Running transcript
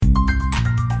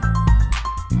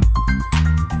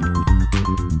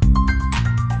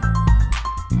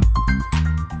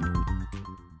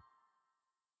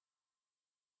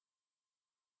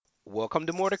welcome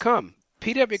to More to Come,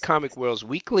 PW Comic World's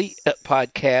weekly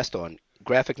podcast on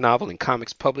graphic novel and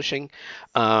comics publishing,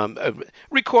 um, uh,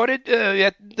 recorded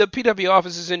at the PW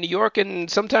offices in New York and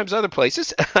sometimes other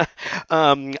places.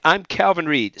 I'm Calvin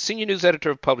Reed, Senior News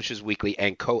Editor of Publishers Weekly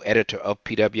and co-editor of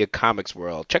PW Comics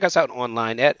World. Check us out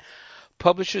online at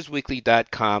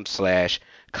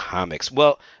publishersweekly.com/comics.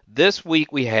 Well, this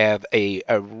week we have a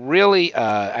really,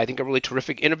 I think, a really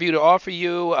terrific interview to offer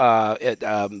you.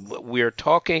 We're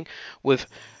talking with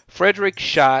Frederick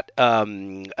Schott,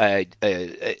 a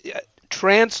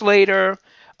translator,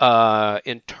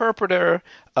 interpreter,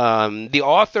 the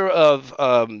author of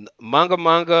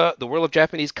Manga, The World of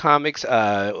Japanese Comics,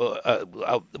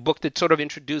 a book that sort of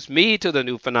introduced me to the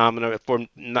new phenomenon for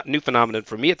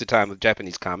me at the time of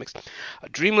Japanese comics.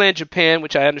 Dreamland Japan,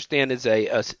 which I understand is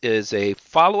a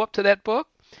follow up to that book.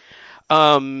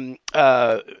 Fred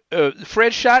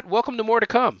Schott, welcome to More to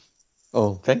Come.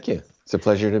 Oh, thank you. It's a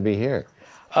pleasure to be here.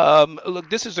 Look,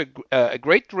 this is a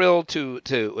great thrill to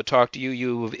talk to you.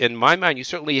 You, in my mind, you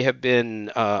certainly have been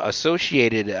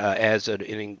associated as an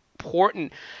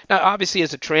important, not obviously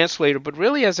as a translator, but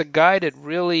really as a guy that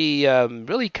really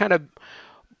kind of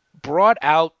brought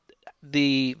out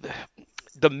the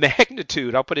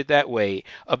magnitude, I'll put it that way,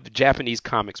 of Japanese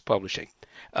comics publishing.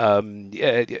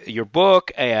 Your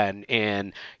book,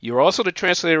 and you're also the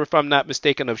translator, if I'm not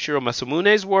mistaken, of Shiro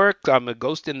Masamune's work. I'm a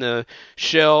Ghost in the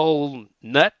Shell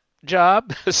nut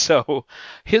job. So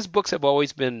his books have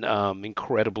always been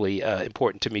incredibly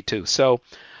important to me too. So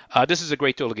this is a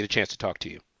great deal to get a chance to talk to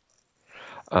you.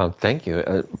 Thank you.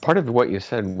 Part of what you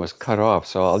said was cut off,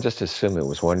 so I'll just assume it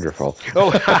was wonderful.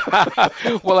 Oh,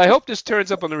 well, I hope this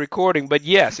turns up on the recording, but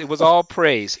yes, it was all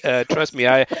praise. Trust me.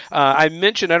 I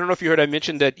mentioned, I don't know if you heard, I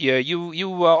mentioned that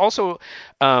you also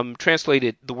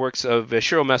translated the works of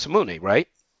Shiro Masamune, right?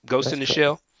 Ghost That's in the correct.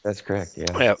 Shell. That's correct,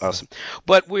 yeah. Yeah, awesome.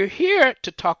 But we're here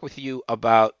to talk with you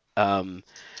about the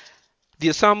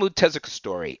Osamu Tezuka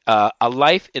story, a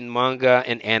life in manga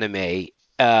and anime,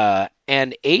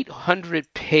 an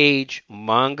 800-page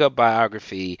manga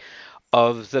biography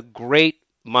of the great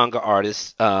manga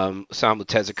artist Osamu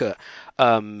Tezuka,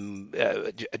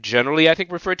 generally I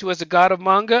think referred to as the god of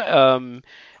manga.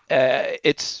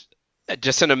 It's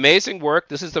just an amazing work.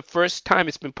 This is the first time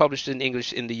it's been published in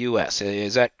English in the U.S.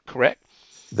 Is that correct?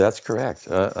 That's correct.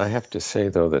 I have to say,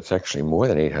 though, that's actually more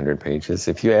than 800 pages.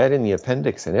 If you add in the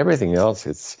appendix and everything else,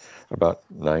 it's about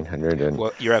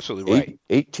Well, you're absolutely right.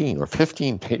 18 or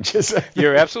 15 pages.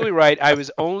 You're absolutely right. I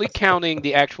was only counting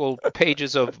the actual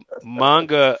pages of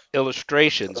manga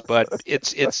illustrations, but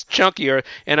it's chunkier,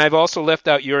 and I've also left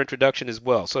out your introduction as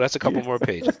well. So that's a couple more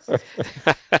pages.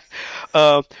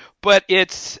 uh, but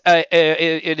it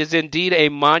is indeed a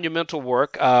monumental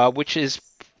work, which is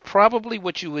probably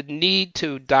what you would need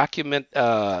to document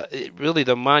really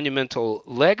the monumental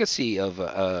legacy of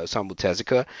Osamu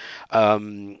Tezuka.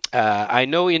 I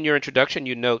know in your introduction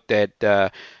you note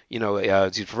that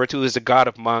he's referred to as the god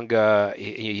of manga.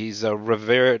 He's a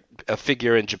revered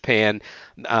figure in Japan.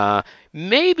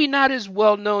 Maybe not as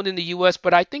well known in the U.S.,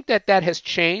 but I think that has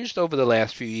changed over the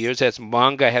last few years as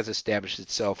manga has established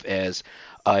itself as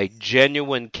a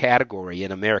genuine category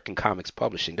in American comics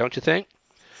publishing. Don't you think?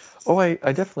 Oh, I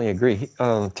definitely agree.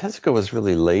 Tezuka was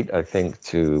really late, I think,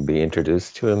 to be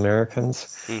introduced to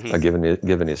Americans, Hmm.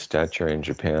 given his stature in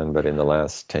Japan. But in the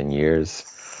last 10 years,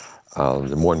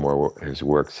 the more and more his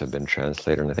works have been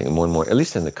translated, and I think more and more, at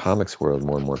least in the comics world,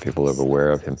 more and more people are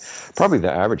aware of him. Probably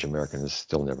the average American has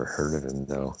still never heard of him,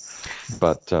 though.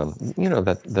 But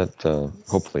that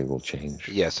hopefully will change.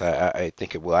 Yes, I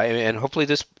think it will, and hopefully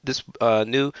this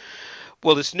new.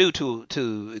 Well, it's new to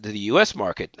the U.S.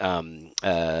 market. The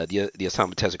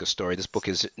Osamu Tezuka story. This book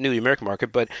is new to the American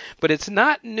market, but it's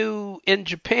not new in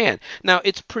Japan. Now,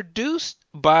 it's produced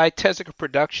by Tezuka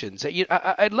Productions.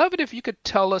 I'd love it if you could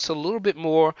tell us a little bit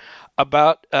more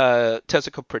about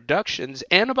Tezuka Productions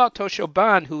and about Toshio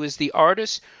Ban, who is the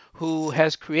artist who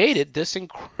has created this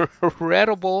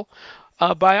incredible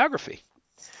biography.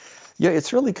 Yeah,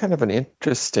 it's really kind of an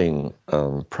interesting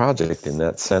project in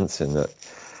that sense, in that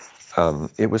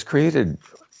it was created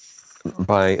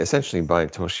essentially by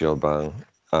Toshio Ban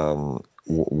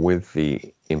with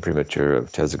the imprimatur of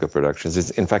Tezuka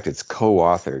Productions. In fact, it's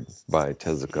co-authored by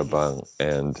Tezuka Ban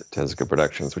and Tezuka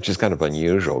Productions, which is kind of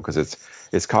unusual because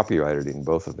it's copyrighted in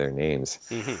both of their names.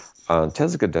 Hmm.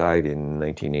 Tezuka died in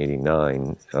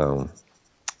 1989,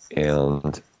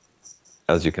 and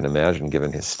as you can imagine,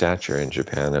 given his stature in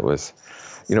Japan, it was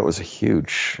a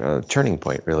huge turning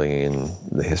point, really, in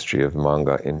the history of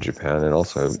manga in Japan, and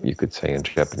also, you could say, in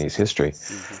Japanese history,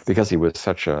 Hmm. because he was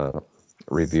such a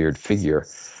revered figure.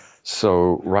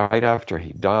 So right after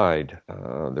he died,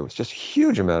 there was just a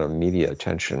huge amount of media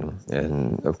attention,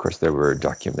 and of course there were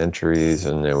documentaries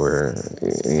and there were,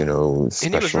 And he was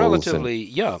specials, and relatively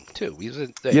young too. He was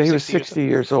yeah, he was 60 years old. 60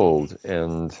 years Hmm. old,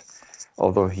 and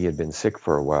although he had been sick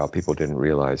for a while, people didn't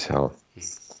realize how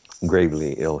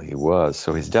gravely ill he was.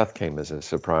 So his death came as a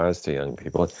surprise to young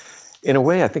people. In a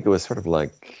way, I think it was sort of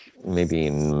like maybe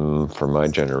for my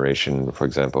generation, for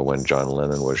example, when John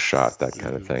Lennon was shot, that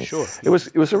kind of thing. Sure. It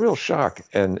was a real shock,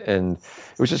 and it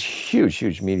was just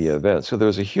huge media event. So there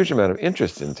was a huge amount of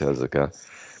interest in Tezuka,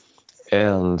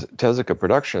 and Tezuka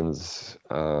Productions,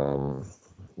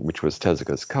 which was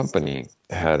Tezuka's company,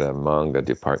 had a manga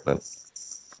department,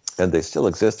 and they still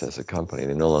exist as a company.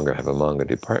 They no longer have a manga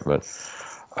department.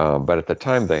 But at the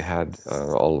time, they had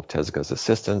all of Tezuka's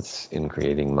assistants in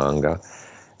creating manga,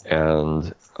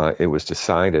 and it was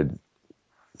decided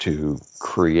to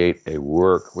create a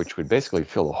work which would basically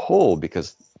fill a hole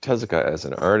because Tezuka, as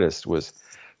an artist, was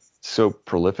so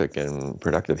prolific and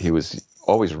productive. He was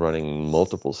always running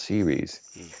multiple series,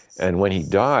 and when he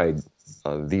died,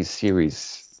 these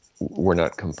series were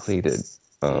not completed.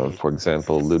 For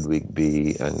example, Ludwig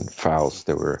B. and Faust,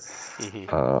 there were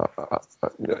uh,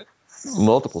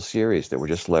 multiple series that were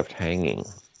just left hanging.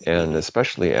 And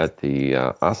especially at the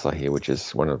Asahi, which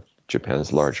is one of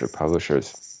Japan's larger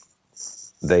publishers,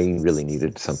 they really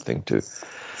needed something to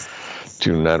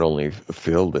not only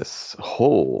fill this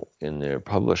hole in their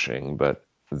publishing, but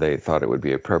they thought it would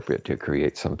be appropriate to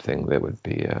create something that would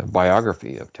be a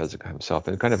biography of Tezuka himself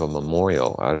and kind of a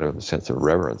memorial out of a sense of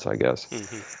reverence, I guess.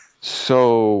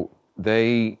 So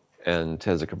they and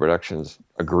Tezuka Productions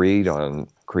agreed on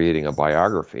creating a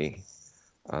biography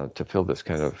to fill this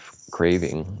kind of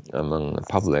craving among the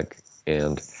public.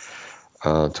 And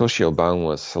Toshio Ban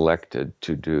was selected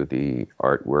to do the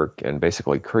artwork and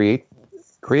basically create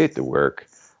the work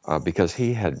because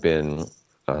he had been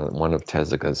one of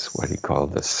Tezuka's what he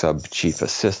called the sub-chief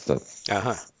assistant.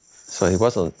 Uh-huh. So he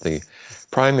wasn't the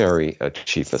primary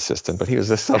chief assistant, but he was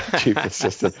a sub-chief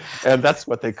assistant, and that's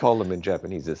what they call him in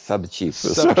Japanese, a sub-chief.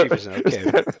 Sub-chief is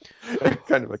okay.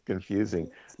 Kind of a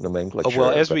confusing nomenclature.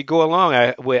 Well, as we go along,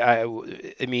 I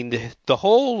mean, the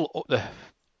whole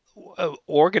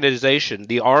organization,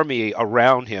 the army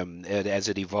around him, as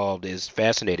it evolved, is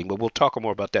fascinating. But we'll talk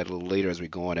more about that a little later as we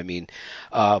go on. I mean,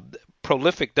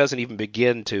 prolific doesn't even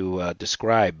begin to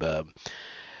describe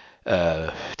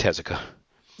Tezuka.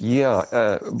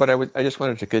 Yeah, but I just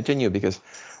wanted to continue because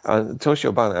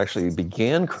Toshio Ban actually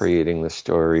began creating the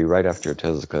story right after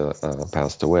Tezuka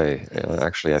passed away.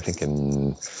 Actually, I think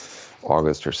in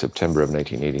August or September of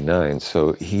 1989.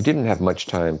 So he didn't have much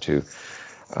time to,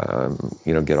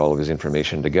 get all of his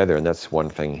information together, and that's one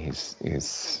thing he's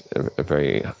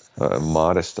very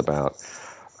modest about.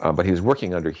 But he was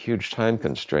working under huge time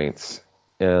constraints,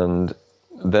 and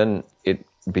then it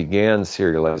began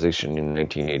serialization in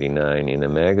 1989 in a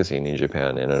magazine in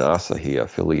Japan, in an Asahi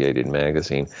affiliated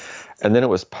magazine, and then it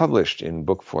was published in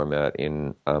book format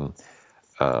in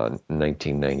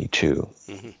 1992.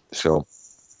 So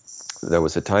there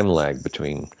was a time lag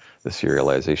between the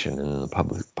serialization and the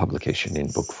publication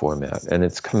in book format, and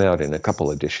it's come out in a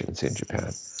couple editions in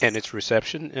Japan. And its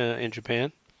reception in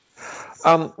Japan?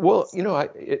 Well,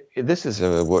 this is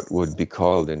what would be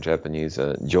called in Japanese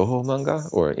Joho manga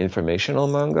or informational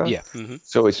manga. Yeah.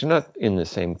 So it's not in the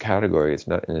same category. It's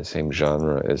not in the same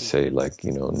genre as, say, like,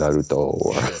 Naruto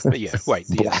or Yeah, right.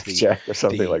 Blackjack or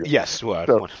something like that. Yes, well,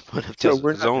 So- one of so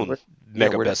Tezuka's own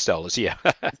mega we're not- bestsellers. Yeah.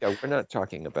 Yeah, we're not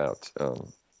talking about,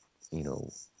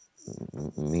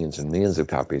 millions and millions of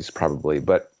copies probably,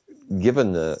 but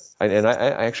given I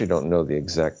actually don't know the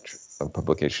exact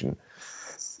publication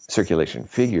circulation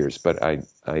figures, but I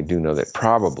do know that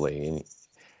probably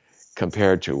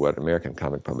compared to what American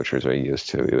comic publishers are used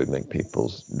to, it would make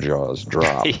people's jaws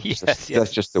drop. Yes,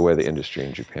 That's just the way the industry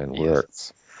in Japan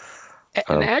works.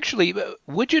 And actually,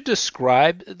 would you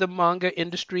describe the manga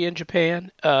industry in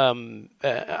Japan?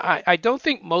 I don't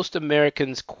think most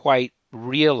Americans quite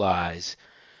realize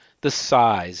the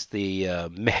size, the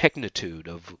magnitude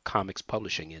of comics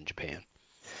publishing in Japan.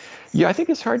 Yeah, I think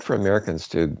it's hard for Americans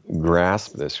to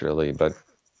grasp this really, but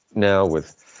now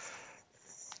with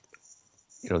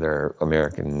there are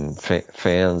American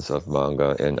fans of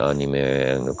manga and anime,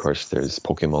 and of course there's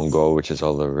Pokemon Go, which is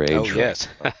all the rage. Oh yes.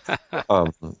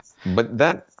 But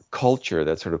that culture,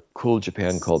 that sort of cool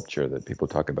Japan culture that people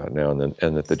talk about now,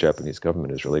 and that the Japanese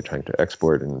government is really trying to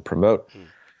export and promote,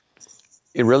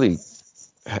 it really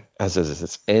has as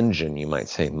its engine, you might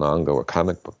say, manga or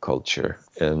comic book culture.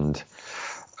 And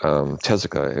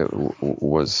Tezuka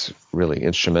was really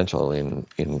instrumental in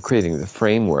creating the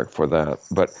framework for that.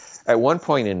 But At one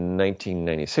point in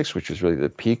 1996, which was really the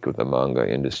peak of the manga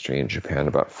industry in Japan,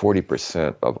 about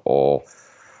 40% of all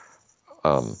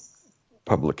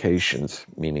publications,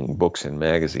 meaning books and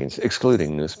magazines,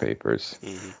 excluding newspapers,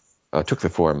 took the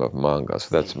form of manga. So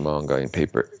that's manga in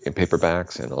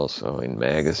paperbacks and also in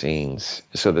magazines.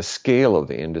 So the scale of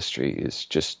the industry is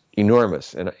just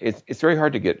enormous, and it's very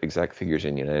hard to get exact figures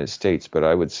in the United States, but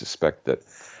I would suspect that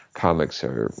comics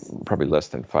are probably less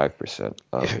than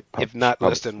 5%. If not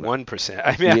less than 1%.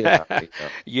 I mean, Yeah,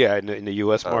 yeah, in the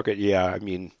U.S. market, yeah. I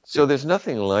mean, so there's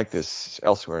nothing like this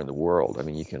elsewhere in the world. I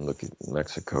mean, you can look at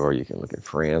Mexico, or you can look at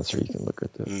France, or you can look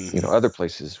at the other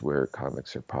places where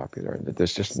comics are popular, and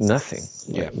there's just nothing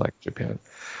like Japan.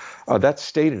 That's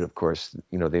stated, of course.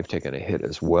 They've taken a hit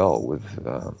as well with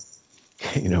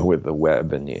with the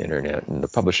web and the internet, and the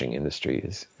publishing industry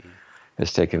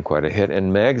has taken quite a hit,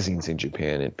 and magazines in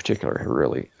Japan in particular have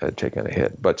really taken a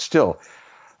hit. But still,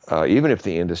 even if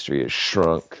the industry is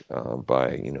shrunk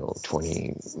by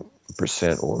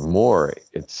 20% or more,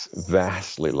 it's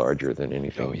vastly larger than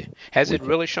anything. oh yeah. Has it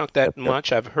really shrunk that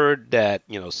much? I've heard that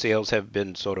sales have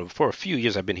been sort of, for a few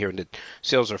years I've been hearing that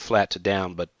sales are flat to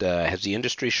down, but has the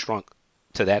industry shrunk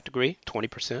to that degree,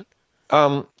 20%?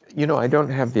 I don't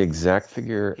have the exact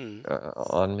figure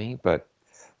on me, but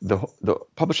the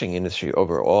publishing industry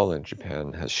overall in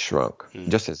Japan has shrunk,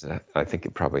 just as I think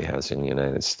it probably has in the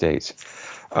United States.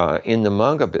 In the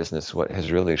manga business, what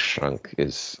has really shrunk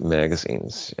is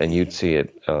magazines, and you'd see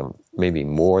it maybe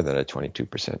more than a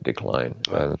 22% decline.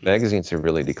 Magazines have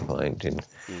really declined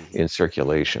in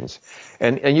circulations,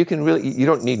 and you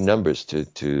don't need numbers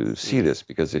to see this,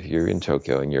 because if you're in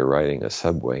Tokyo and you're riding a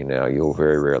subway now, you'll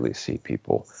very rarely see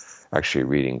people actually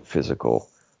reading physical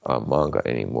manga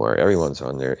anymore. Everyone's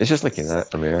on there. It's just like in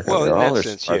America. Well, they're in all that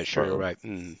their sense, yeah, sure, smartphones. right.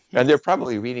 And they're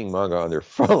probably reading manga on their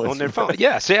phones. On their phone,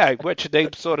 yes, yeah, which they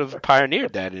sort of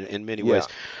pioneered that in many ways.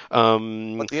 But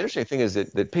the interesting thing is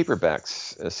that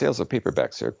paperbacks, sales of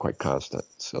paperbacks are quite constant.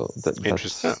 So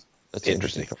Interesting. That's an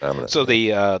interesting phenomenon. So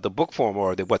the book form,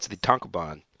 or what's the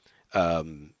tankobon,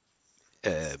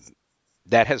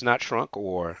 that has not shrunk,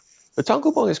 or The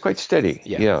tankobon is quite steady.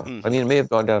 Yeah. I mean, it may have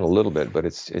gone down a little bit, but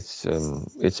it's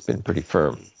been pretty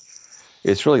firm.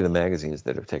 It's really the magazines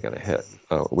that have taken a hit,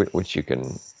 which you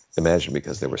can imagine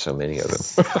because there were so many of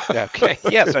them. Okay.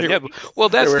 Yes. Well,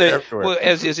 that's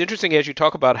as interesting as you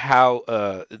talk about how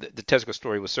the Tezuka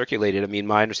story was circulated. I mean,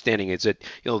 my understanding is that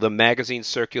the magazines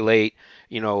circulate.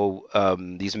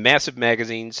 These massive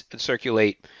magazines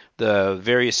circulate the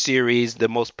various series. The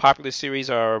most popular series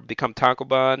become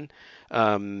tankobon.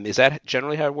 Is that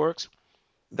generally how it works?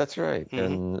 That's right.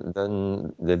 And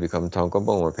then they become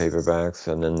tankobon or paperbacks,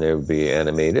 and then they'll be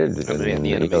animated, and then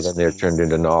they're turned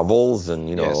into novels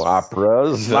and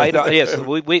operas. Yes,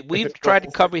 we've tried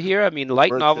to cover here. I mean,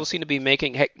 light novels seem to be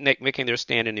making their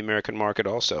stand in the American market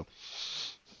also.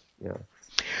 Yeah.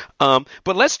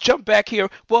 But let's jump back here.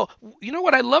 Well, you know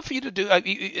what I'd love for you to do?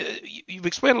 You've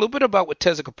explained a little bit about what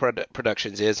Tezuka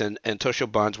Productions is and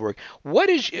Toshio Ban's work.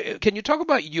 Can you talk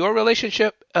about your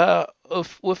relationship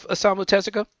with Osamu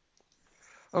Tezuka?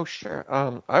 Oh, sure.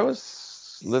 I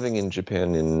was living in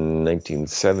Japan in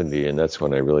 1970, and that's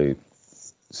when I really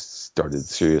started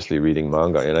seriously reading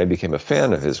manga, and I became a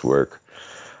fan of his work.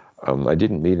 I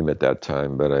didn't meet him at that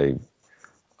time, but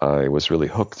I was really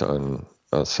hooked on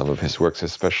some of his works,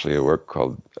 especially a work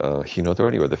called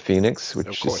Hinodori, or The Phoenix,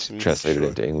 which is translated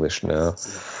into English now.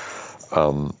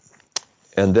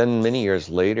 And then many years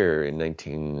later, in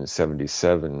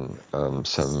 1977,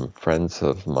 some friends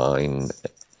of mine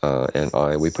and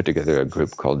we put together a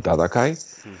group called Dadakai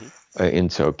in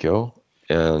Tokyo.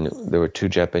 And there were two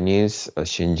Japanese,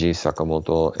 Shinji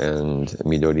Sakamoto and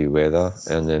Midori Ueda,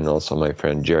 and then also my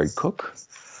friend Jared Cook.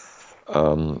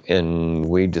 And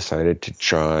we decided to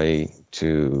try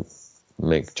to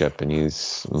make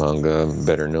Japanese manga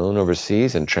better known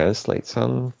overseas and translate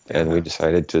some. And we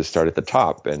decided to start at the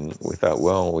top. And we thought,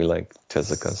 well, we like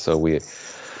Tezuka, so we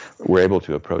were able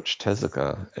to approach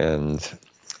Tezuka. And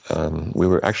we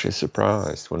were actually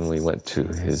surprised when we went to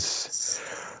his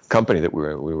company that we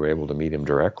were able to meet him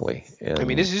directly. And I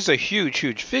mean, this is a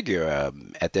huge figure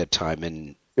at that time,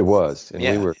 and it was,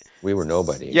 and we were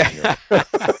nobody. Yeah.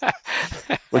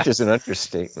 Which is an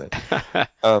understatement.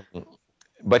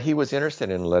 But he was interested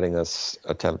in letting us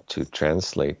attempt to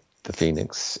translate The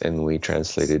Phoenix, and we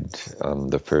translated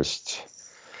the first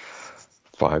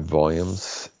 5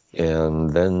 volumes,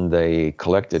 and then they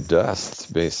collected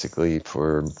dust basically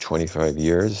for 25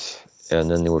 years, and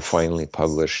then they were finally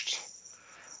published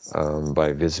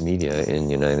by Viz Media in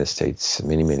the United States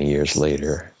many years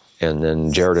later. And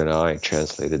then Jared and I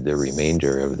translated the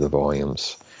remainder of the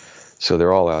volumes. So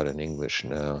they're all out in English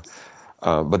now.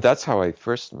 But that's how I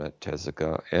first met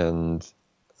Tezuka. And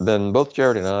then both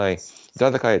Jared and I,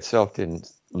 Tezuka itself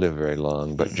didn't live very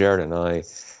long, but Hmm. Jared and I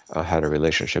had a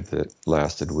relationship that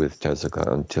lasted with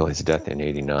Tezuka until his death in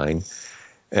 '89.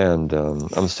 And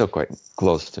I'm still quite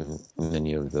close to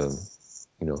many of the,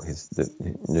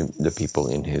 the people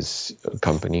in his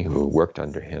company who worked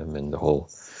under him and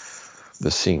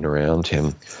the scene around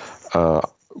him. Uh,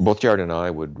 Both Jared and I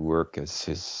would work as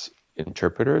his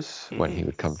interpreters when Hmm. he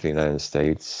would come to the United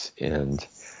States, and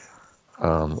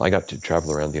I got to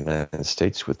travel around the United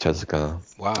States with Tezuka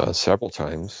Wow. several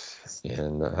times,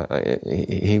 and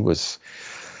he was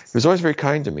always very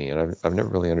kind to me, and I've never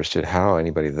really understood how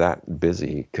anybody that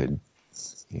busy could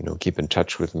keep in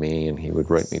touch with me. And he would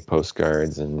write me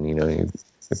postcards, and he'd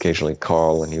occasionally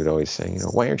call, and he would always say,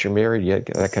 why aren't you married yet?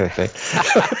 That kind of thing.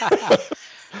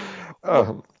 Well,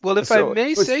 um, well, if I so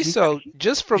may say he had a so,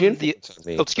 just huge from the, influence on oh,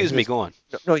 me. excuse me, go on.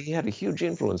 No, he had a huge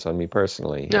influence on me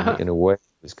personally. Uh-huh. In a way,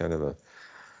 he was kind of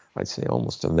I'd say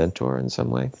almost a mentor in some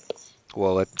way.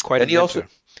 Well, quite a And mentor.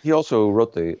 he also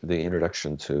wrote the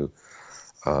introduction to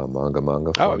manga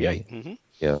Oh, for yeah. me. Hmm.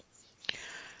 Yeah.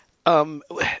 Um,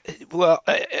 well,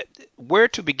 where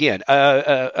to begin?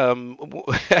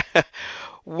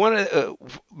 One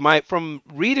of my from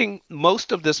reading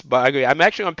most of this biography, I'm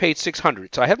actually on page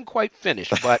 600, so I haven't quite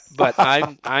finished, but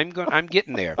I'm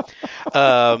getting there.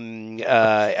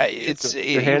 It's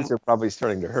Your hands are probably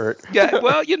starting to hurt. Yeah,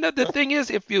 well, the thing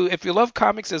is, if you love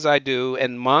comics as I do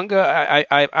and manga,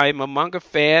 I'm a manga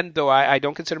fan, though I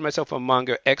don't consider myself a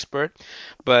manga expert.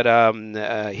 But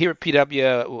here at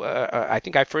PW, I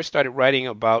think I first started writing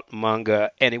about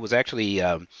manga, and it was actually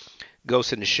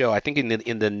Ghost in the Shell. I think in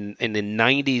the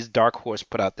 90s, Dark Horse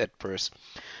put out that first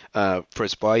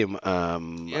volume Yeah,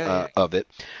 yeah. of it.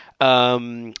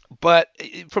 But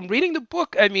from reading the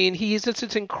book, I mean, he's it's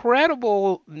this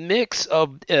incredible mix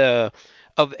of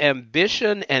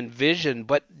ambition and vision,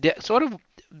 but sort of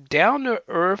down to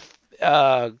earth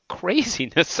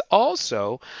craziness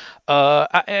also.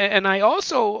 And I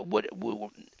also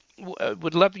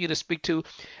would love you to speak to.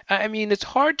 I mean, it's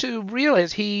hard to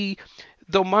realize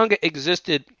though manga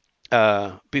existed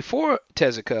before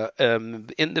Tezuka,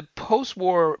 in the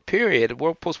post-war period,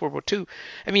 post-World War II,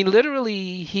 I mean,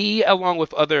 literally, he, along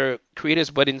with other creators,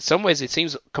 but in some ways it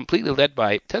seems completely led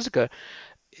by Tezuka,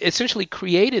 essentially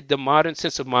created the modern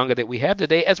sense of manga that we have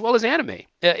today, as well as anime.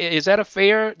 Is that a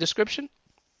fair description?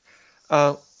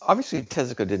 Obviously,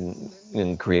 Tezuka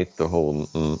didn't create the whole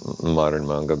modern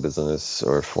manga business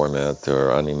or format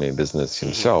or anime business Hmm.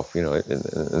 himself.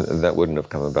 That wouldn't have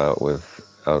come about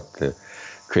without the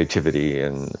creativity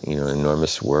and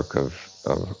enormous work of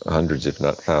hundreds, if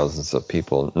not thousands, of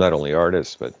people, not only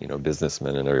artists but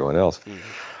businessmen and everyone else.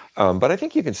 Hmm. But I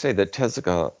think you can say that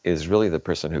Tezuka is really the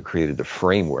person who created the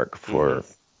framework Hmm. for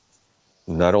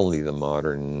not only the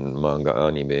modern manga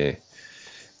anime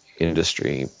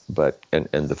industry,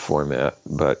 and the format,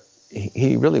 but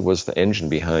he really was the engine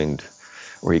behind,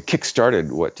 or he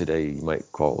kick-started what today you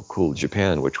might call cool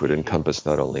Japan, which would Hmm. encompass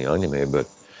not only anime but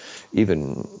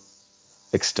even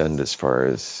extend as far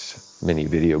as many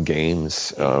video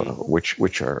games, Hmm.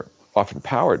 which are often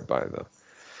powered by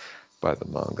the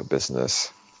manga business.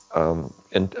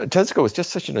 And Tezuka was just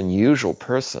such an unusual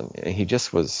person. He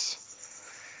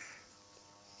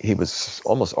was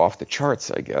almost off the charts,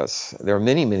 I guess. There are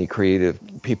many, many creative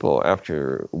people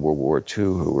after World War II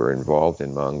who were involved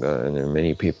in manga, and there are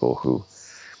many people who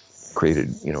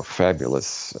created,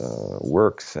 fabulous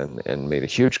works and made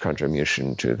a huge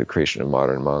contribution to the creation of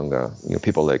modern manga.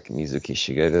 People like Mizuki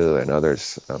Shigeru and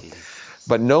others.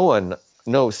 But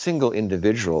no single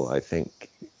individual, I think,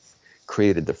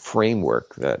 created the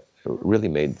framework that really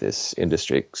made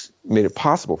it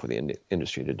possible for the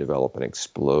industry to develop and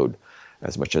explode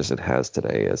as much as it has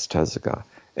today as Tezuka.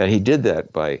 And he did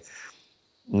that by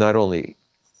not only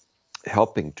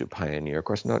helping to pioneer, of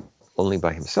course, not only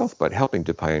by himself, but helping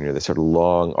to pioneer the sort of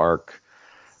long arc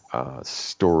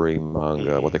story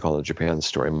manga, what Hmm. they call in Japan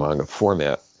story manga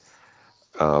format,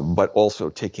 but also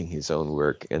taking his own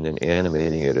work and then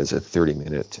animating it as a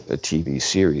 30-minute TV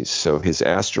series. So his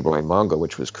Astro Boy manga,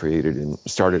 which was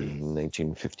started Hmm. in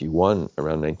 1951,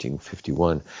 around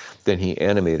 1951, then he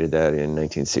animated that in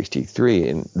 1963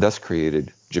 and thus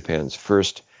created Japan's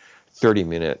first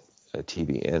 30-minute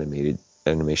TV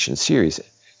animation series.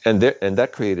 And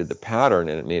that created the pattern,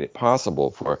 and it made it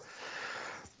possible for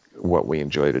what we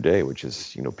enjoy today, which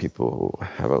is people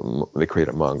who they create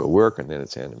a manga work and then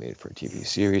it's animated for a TV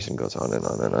series and goes on and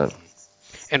on and on.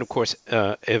 And of course,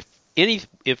 if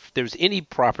there's any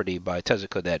property by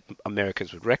Tezuka that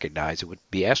Americans would recognize, it would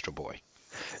be Astro Boy.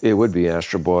 It would be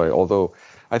Astro Boy, although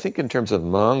I think in terms of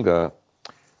manga,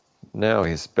 now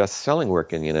his best-selling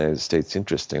work in the United States,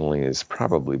 interestingly, is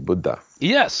probably Buddha.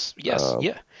 Yes, yes, Uh,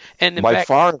 yeah. And in by fact,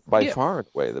 far, by yeah, far and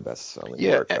away the best-selling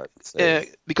yeah, work, I would say.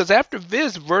 because after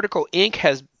Viz, Vertical Ink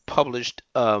has published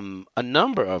a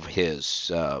number of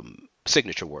his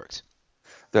signature works.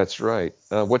 That's right.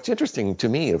 What's interesting to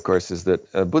me, of course, is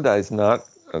that Buddha is not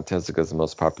Tezuka's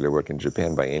most popular work in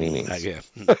Japan by any means. Yeah.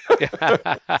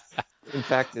 Mm. In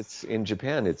fact, it's in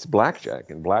Japan, it's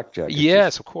Blackjack, and Blackjack is just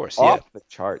Yes, of course. Yeah. off the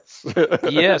charts.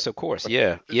 Yes, of course.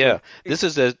 Yeah, yeah. This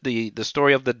is the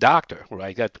story of the doctor,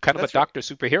 right? That kind of a That's right. doctor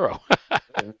superhero.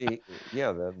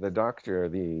 The doctor,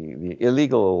 the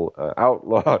illegal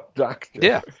outlaw doctor,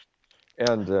 Yeah.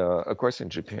 and of course in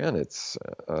Japan,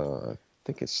 I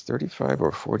think it's 35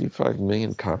 or 45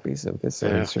 million copies of this are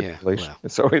in Yeah. circulation. Well,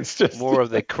 So it's just more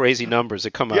of the crazy numbers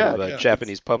that come out yeah, of yeah.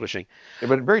 Japanese publishing.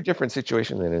 But a very different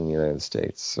situation than in the United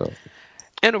States. So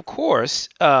And of course,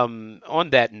 on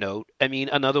that note, I mean,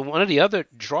 another one of the other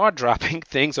jaw-dropping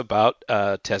things about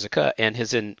Tezuka and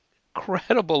his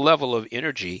incredible level of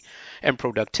energy and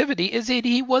productivity is that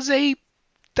he was a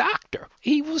doctor.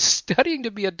 He was studying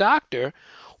to be a doctor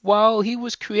while he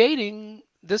was creating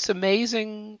this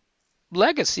amazing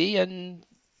legacy and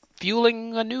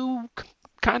fueling a new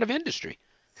kind of industry.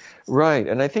 right,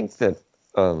 and I think that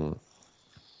um,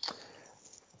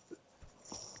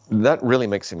 that really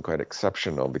makes him quite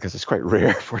exceptional because it's quite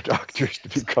rare for doctors to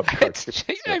become cartoonists.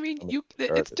 I mean,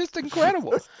 it's just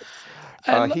incredible.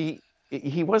 I Uh, lo- he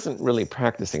he wasn't really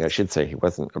practicing. I should say he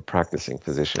wasn't a practicing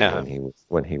physician uh,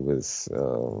 when he was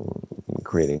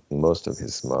creating most of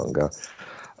his manga.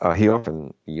 He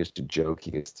often used to joke.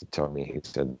 He used to tell me. He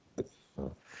said that,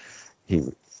 he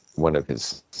one of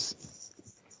his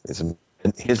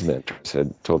his mentors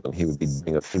had told him he would be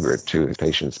doing a favor to his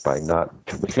patients by not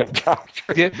becoming a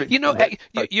doctor. yeah, Becoming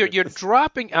a you're cartoonist.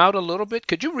 dropping out a little bit.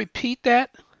 Could you repeat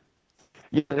that?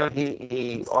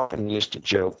 He often used to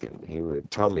joke, and he would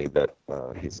tell me that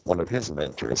one of his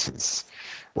mentors,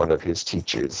 one of his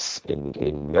teachers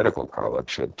in medical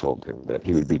college, had told him that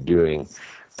he would be doing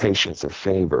patients a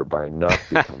favor by not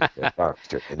becoming a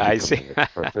doctor and I see. becoming a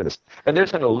cartoonist. And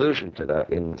there's an allusion to that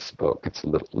in this book. It's a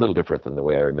little different than the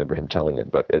way I remember him telling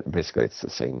it, but basically it's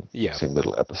the Yeah. same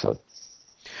little episode.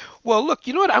 Well, look,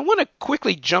 you know what? I want to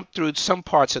quickly jump through some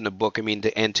parts in the book. I mean,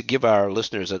 and to give our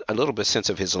listeners a little bit sense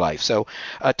of his life. So,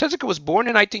 Tezuka was born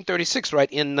in 1936, right,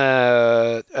 in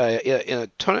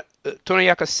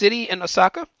Tonayaka City in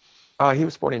Osaka. He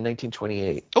was born in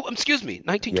 1928. Oh, excuse me, Yeah,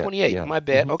 1928. yeah. My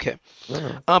bad. Okay.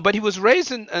 No. But he was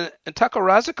raised in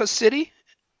Takarazuka City.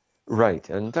 Right,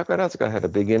 and Takarazuka had a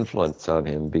big influence on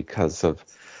him because of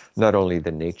not only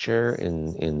the nature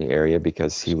in the area,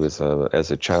 because he was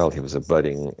as a child he was a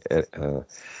budding uh,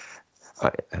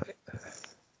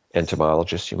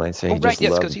 entomologist, you might say. Oh, He right. just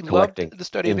Yes, because he loved loved collecting the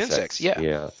study of insects. insects. Yeah.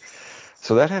 Yeah,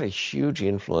 so that had a huge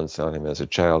influence on him as a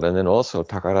child, and then also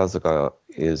Takarazuka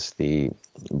is the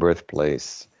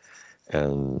birthplace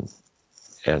and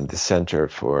the center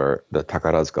for the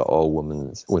Takarazuka All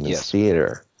Women's Yes.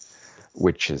 Theater,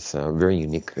 which is very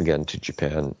unique again to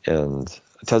Japan. And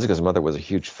Tezuka's mother was a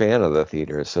huge fan of the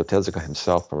theater, so Tezuka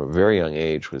himself, from a very young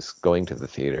age, was going to the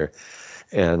theater.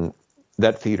 And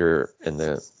that theater and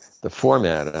the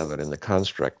format of it and the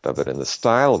construct of it and the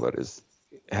style of it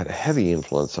had a heavy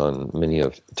influence on many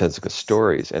of Tezuka's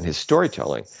stories and his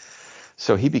storytelling.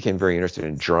 So he became very interested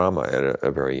in drama at a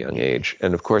very young age.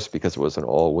 And of course, because it was an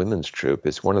all-women's troupe,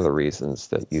 it's one of the reasons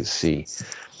that you see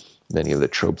many of the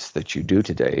tropes that you do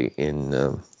today in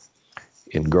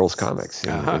girls' comics,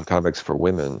 in comics for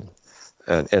women.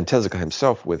 And Tezuka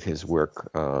himself, with his work,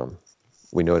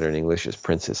 we know it in English as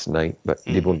Princess Knight, but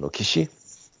Ribon no Kishi,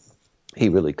 he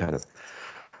really kind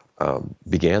of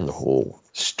began the whole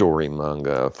story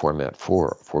manga format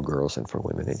for girls and for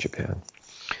women in Japan.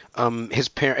 His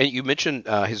parent, you mentioned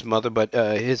his mother, but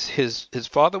his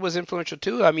father was influential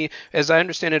too. I mean, as I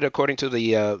understand it, according to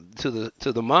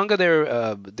the manga,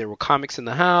 there were comics in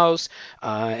the house,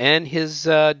 and his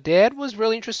dad was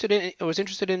really interested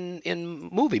in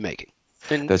movie making.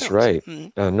 That's Films. right.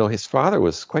 No, his father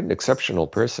was quite an exceptional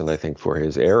person, I think, for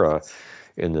his era,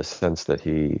 in the sense that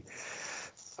he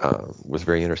was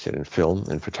very interested in film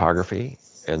and photography,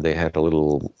 and they had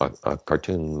a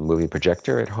cartoon movie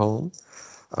projector at home,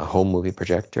 a home movie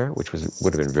projector, which would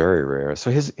have been very rare.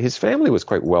 So his family was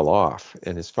quite well off,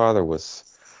 and his father was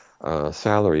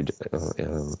salaried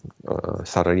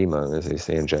salaryman, as they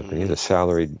say in Japanese, a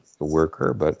salaried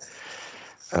worker, but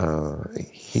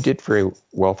he did very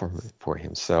well for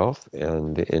himself.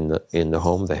 And in the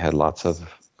home, they had lots of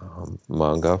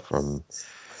manga from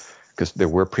because there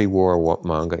were pre-war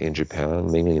manga in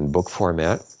Japan, mainly in book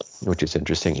format, which is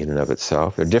interesting in and of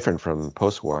itself. They're different from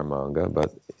post-war manga,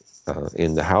 but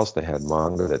in the house they had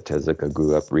manga that Tezuka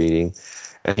grew up reading.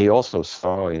 And he also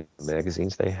saw in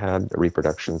magazines they had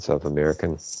reproductions of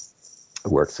American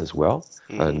works as well,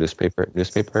 newspaper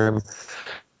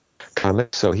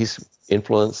comics. So he's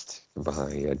influenced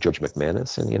by George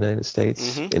McManus in the United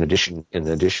States. In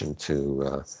addition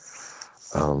to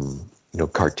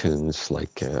cartoons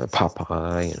like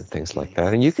Popeye and things like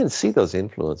that. And you can see those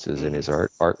influences in his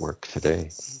artwork today.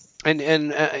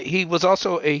 And he was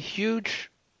also a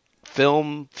huge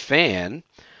film fan,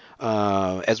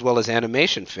 as well as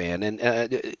animation fan, and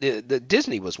the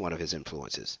Disney was one of his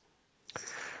influences.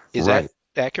 Is right.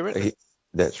 that accurate?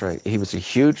 That's right. He was a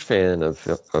huge fan of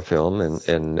film,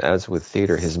 and as with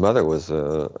theater, his mother was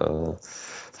a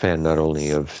fan not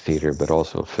only of theater but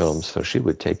also of film. So she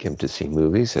would take him to see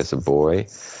movies as a boy,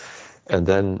 and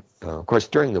then, of course,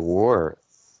 during the war,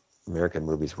 American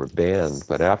movies were banned.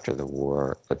 But after the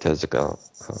war, Tezuka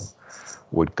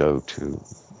would go to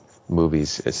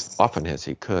movies as often as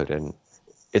he could, and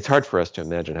it's hard for us to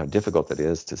imagine how difficult it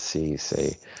is to see,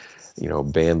 say,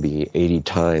 Bambi 80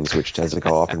 times, which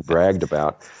Tezuka often bragged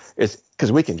about. It's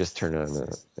because we can just turn on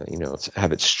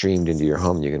have it streamed into your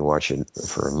home. You can watch it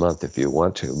for a month if you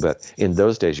want to. But in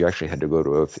those days, you actually had to go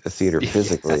to a theater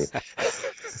physically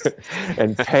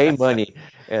and pay money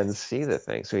and see the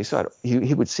thing. So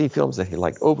he would see films that he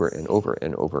liked over and over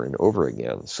and over and over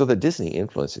again. So the Disney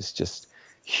influence is just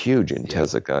huge in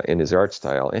Tezuka in his art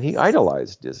style, and he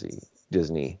idolized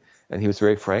Disney, and he was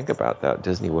very frank about that.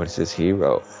 Disney was his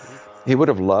hero. He would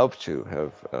have loved to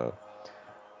have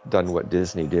done what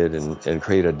Disney did and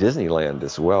create a Disneyland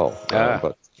as well,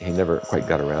 but he never quite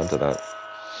got around to that.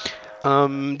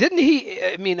 Didn't he?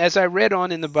 I mean, as I read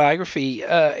on in the biography,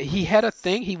 he had a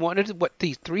thing. He wanted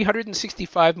these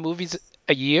 365 movies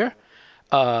a year.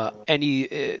 And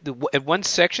at one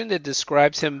section that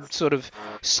describes him sort of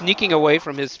sneaking away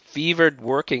from his fevered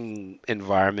working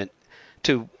environment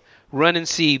to run and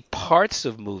see parts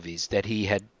of movies that he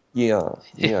had. Yeah,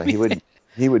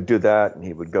 he would do that, and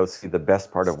he would go see the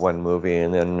best part of one movie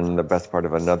and then the best part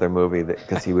of another movie,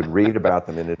 because he would read about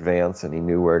them in advance, and he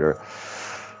knew where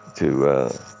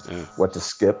what to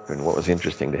skip and what was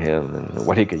interesting to him and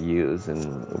what he could use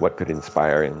and what could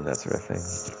inspire him, that sort of thing.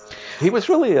 He was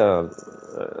really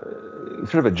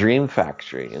sort of a dream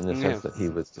factory in the sense that he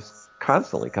was just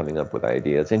constantly coming up with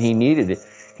ideas, and he needed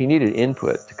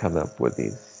input to come up with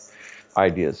these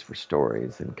ideas for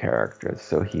stories and characters.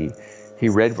 So he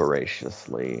read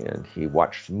voraciously, and he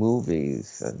watched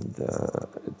movies and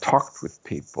talked with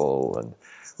people and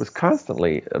was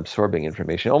constantly absorbing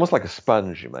information, almost like a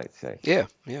sponge, you might say. Yeah.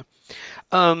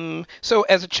 So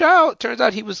as a child, it turns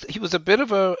out he was a bit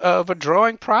of a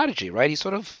drawing prodigy, right? He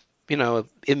sort of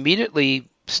immediately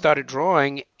started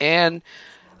drawing, and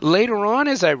later on,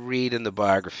 as I read in the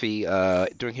biography,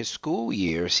 during his school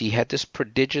years, he had this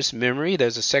prodigious memory.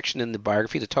 There's a section in the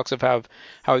biography that talks of how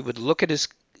he would look at his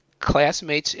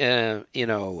classmates, memorize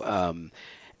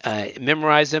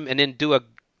them, and then do a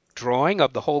drawing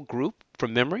of the whole group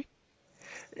from memory.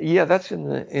 Yeah, that's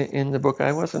in the book.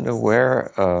 I wasn't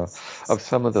aware of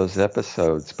some of those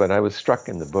episodes, but I was struck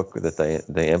in the book that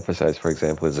they emphasized, for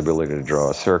example, his ability to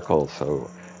draw a circle so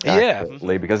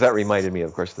accurately, because that reminded me,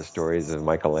 of course, the stories of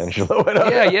Michelangelo.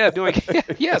 Doing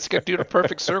it's got to do the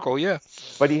perfect circle. Yeah,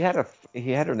 but he had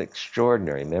an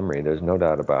extraordinary memory. There's no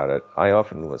doubt about it. I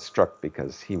often was struck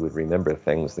because he would remember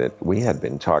things that we had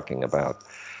been talking about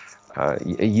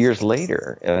years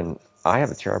later, and I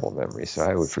have a terrible memory, so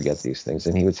I would forget these things.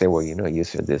 And he would say, well, you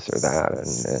said this or that.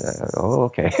 And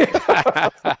okay.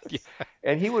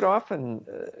 And he would often,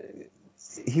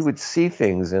 he would see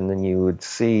things, and then you would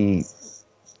see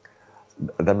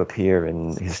them appear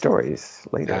in his stories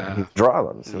later. He'd draw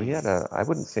them. So he had I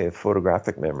wouldn't say a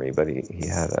photographic memory, but he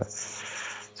had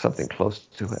something close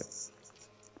to it.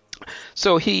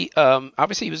 So he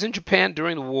obviously he was in Japan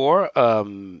during the war.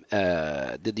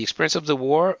 Did the experience of the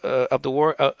war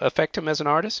affect him as an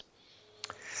artist?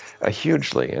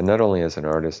 Hugely, and not only as an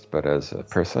artist but as a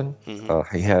person.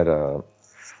 He had a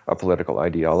political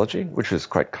ideology, which was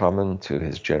quite common to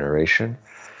his generation.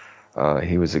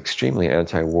 He was extremely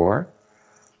anti-war,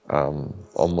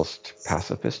 almost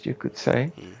pacifist, you could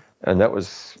say. And that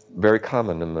was very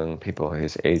common among people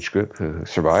his age group who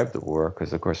survived the war,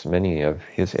 because, of course, many of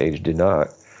his age did not.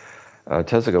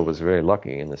 Tezuka was very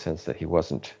lucky in the sense that he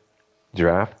wasn't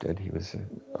drafted. He was,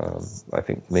 I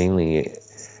think, mainly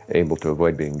able to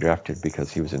avoid being drafted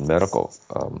because he was in medical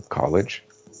college.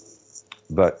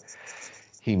 But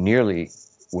he nearly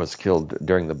was killed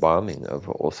during the bombing of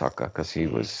Osaka because he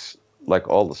was like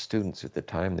all the students at the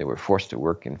time, they were forced to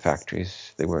work in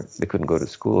factories. They couldn't go to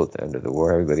school at the end of the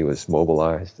war. Everybody was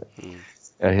mobilized. Mm.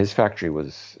 And his factory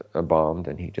was bombed,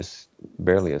 and he just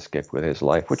barely escaped with his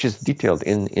life, which is detailed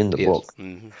in the Yes. book.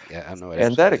 Yeah, I know it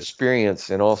And that absolutely is. experience,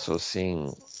 and also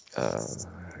seeing, uh,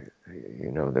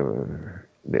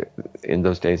 in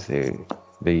those days,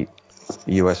 the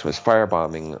U.S. was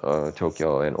firebombing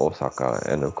Tokyo and Osaka,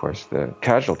 and of course the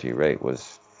casualty rate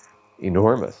was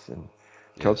enormous. In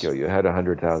Tokyo, Yes. you had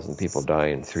 100,000 people die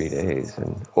in 3 days,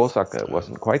 and Osaka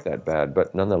wasn't quite that bad,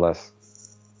 but nonetheless,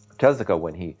 Tezuka,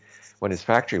 when his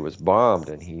factory was bombed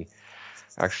and he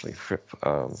actually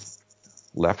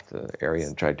left the area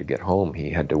and tried to get home,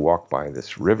 he had to walk by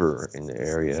this river in the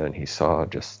area, and he saw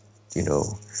just,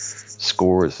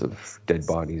 scores of dead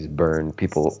bodies burned.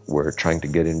 People were trying to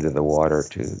get into the water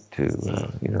to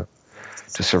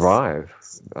survive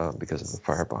because of the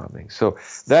firebombing. So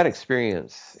that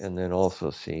experience, and then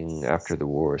also seeing after the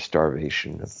war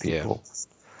starvation of Yeah. people,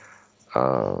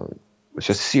 was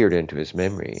just seared into his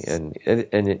memory, and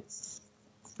it.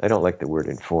 I don't like the word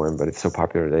inform, but it's so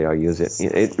popular today I'll use it.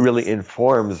 It really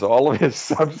informs all of his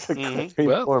subsequent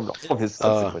Well, informed all of his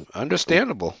subsequent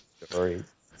understandable. stories.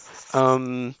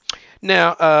 Um,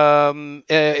 Now,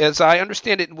 as I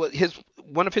understand it, his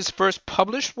one of his first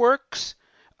published works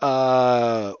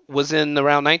was in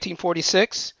around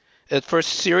 1946. His first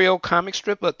serial comic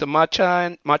strip, the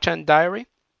Machan Diary.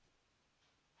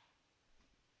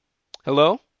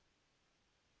 Hello,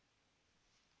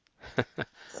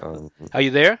 Um, are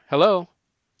you there? Hello.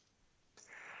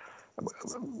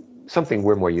 Something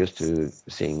we're more used to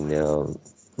seeing now,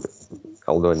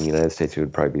 although in the United States it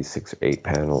would probably be 6 or 8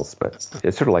 panels, but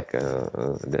it's sort of like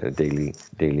a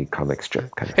daily comic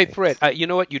strip kind of Hey, thing. Fred. You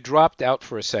know what? You dropped out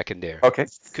for a second there. Okay,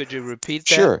 Could you repeat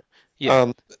that? sure.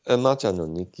 Yeah. Machan no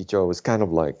Nikijo was kind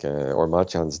of like, or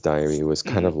Machan's diary was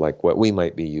kind Hmm. of like what we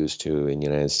might be used to in the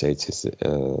United States is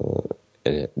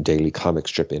a daily comic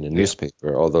strip in a Yeah.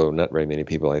 newspaper, although not very many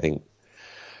people, I think,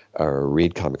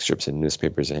 read comic strips in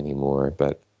newspapers anymore.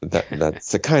 But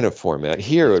that's the kind of format.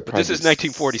 Here it Yes, would but this probably be, is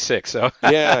 1946, so.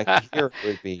 yeah, here it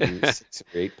would be 6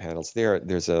 or 8 panels.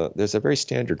 There's a very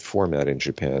standard format in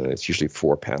Japan, and it's usually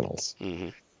 4 panels. Hmm.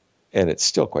 And it's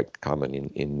still quite common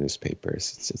in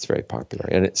newspapers. It's very popular,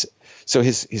 and it's so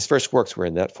his first works were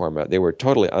in that format. They were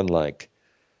totally unlike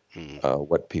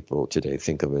what people today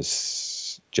think of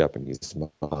as Japanese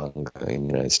manga in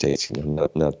the United States.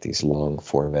 Not these long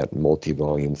format,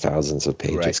 multi-volume, thousands of Right.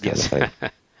 pages kind of Yes. thing.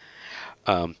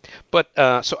 But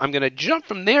so I'm going to jump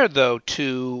from there though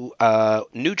to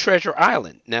New Treasure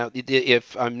Island. Now,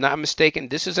 if I'm not mistaken,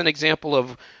 this is an example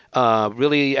of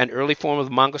really an early form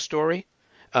of manga story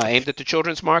aimed at the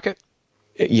children's market.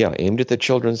 Yeah, aimed at the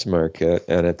children's market,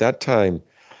 and at that time,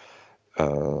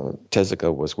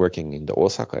 Tezuka was working in the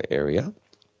Osaka area.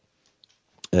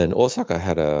 And Osaka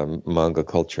had a manga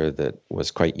culture that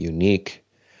was quite unique.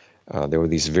 There were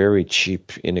these very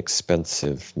cheap,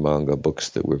 inexpensive manga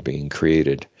books that were being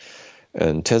created.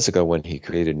 And Tezuka, when he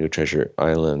created New Treasure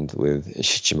Island with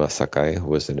Shichima Sakai, who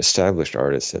was an established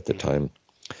artist at the time,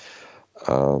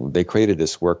 they created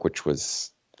this work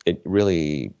it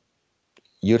really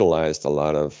utilized a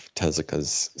lot of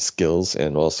Tezuka's skills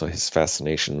and also his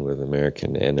fascination with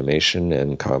American animation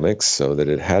and comics, so that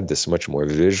it had this much more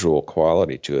visual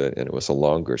quality to it, and it was a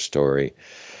longer story.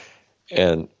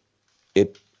 And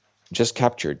it just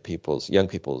captured young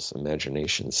people's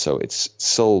imaginations. So it's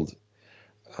sold.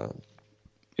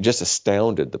 It just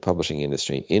astounded the publishing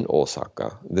industry in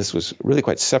Osaka. This was really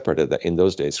quite separate in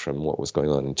those days from what was going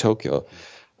on in Tokyo.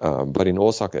 But in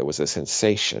Osaka, it was a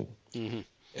sensation Hmm.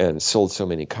 and sold so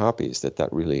many copies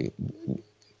that really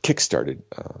kickstarted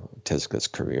Tezuka's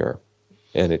career.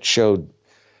 And it showed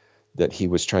that he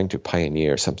was trying to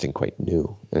pioneer something quite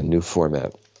new, a new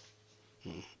format.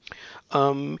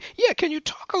 Yeah, can you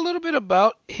talk a little bit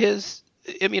about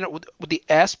I mean, with the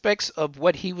aspects of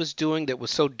what he was doing that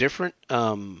was so different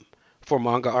for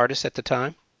manga artists at the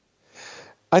time?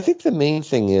 I think the main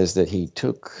thing is that he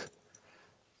took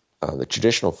the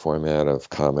traditional format of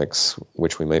comics,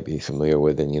 which we might be familiar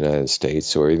with in the United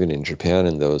States or even in Japan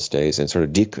in those days, and sort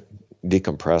of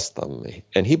decompressed them.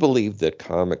 And he believed that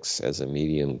comics as a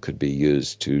medium could be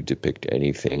used to depict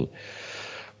anything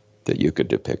that you could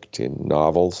depict in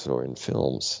novels or in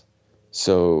films.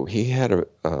 So he had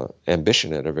an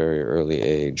ambition at a very early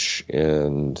age,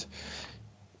 and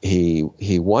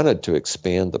he wanted to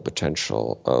expand the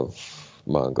potential of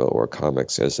manga or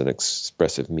comics as an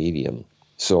expressive medium.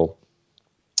 So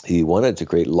he wanted to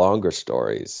create longer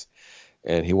stories,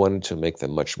 and he wanted to make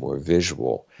them much more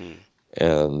visual. Hmm.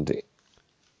 And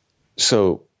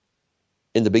so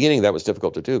in the beginning, that was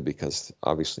difficult to do because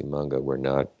obviously manga were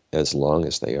not as long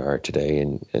as they are today,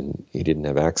 and he didn't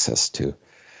have access to,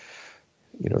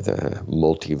 the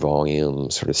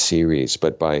multi-volume sort of series.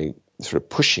 But by sort of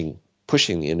pushing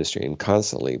the industry and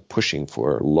constantly pushing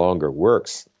for longer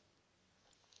works,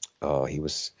 he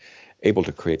was able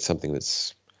to create something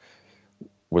was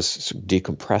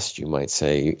decompressed, you might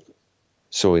say.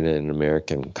 So in an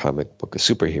American comic book, a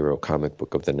superhero comic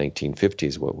book of the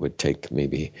 1950s, what would take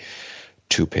maybe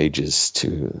 2 pages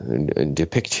to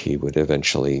depict, he would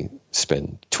eventually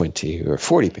spend 20 or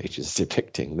 40 pages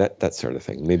depicting that sort of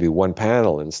thing. Maybe one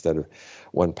panel, instead of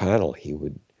one panel, he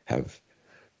would have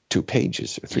 2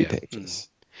 pages or 3 pages.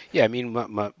 Yeah, I mean,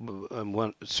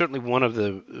 certainly one of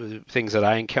the things that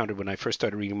I encountered when I first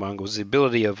started reading manga was the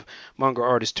ability of manga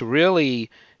artists to really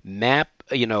map,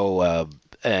 in a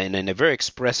very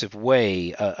expressive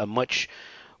way, a much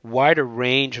wider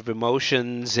range of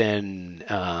emotions and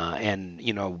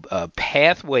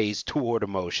pathways toward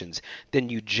emotions than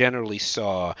you generally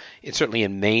saw, certainly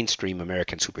in mainstream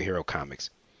American superhero comics.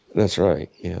 That's right.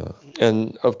 Yeah,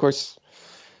 and of course,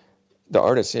 the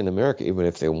artists in America, even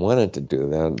if they wanted to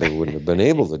do that, they wouldn't have been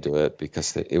able to do it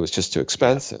because it was just too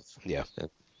expensive. Yeah. And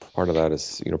part of that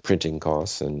is, printing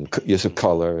costs and use of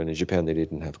color. And in Japan, they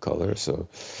didn't have color, so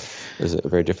it was a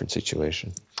very different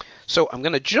situation. So I'm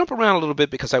going to jump around a little bit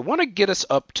because I want to get us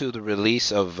up to the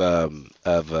release of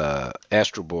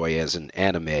Astro Boy as an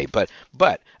anime, but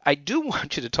I do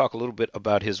want you to talk a little bit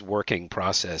about his working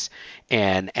process.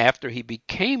 And after he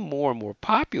became more and more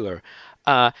popular,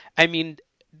 it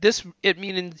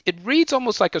reads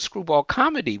almost like a screwball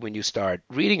comedy when you start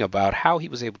reading about how he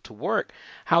was able to work,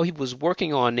 how he was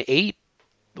working on 8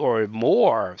 or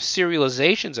more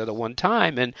serializations at the one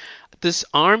time, and this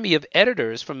army of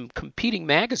editors from competing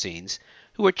magazines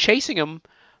who were chasing him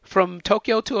from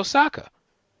Tokyo to Osaka.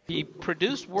 He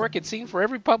produced work, it seemed, for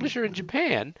every publisher in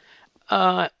Japan,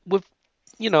 with,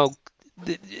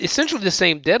 essentially the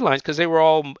same deadlines, because they were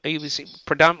all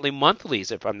predominantly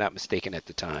monthlies, if I'm not mistaken, at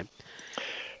the time.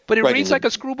 But it reads like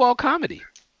a screwball comedy.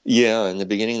 Yeah, in the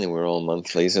beginning they were all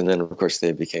monthlies, and then of course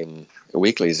they became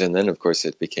weeklies, and then of course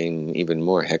it became even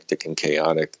more hectic and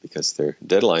chaotic because their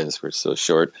deadlines were so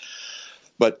short.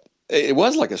 But it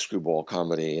was like a screwball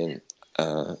comedy,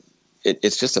 and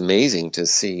it's just amazing to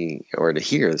see or to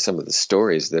hear some of the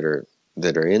stories that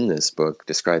are in this book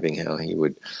describing how he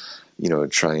would,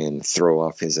 try and throw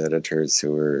off his editors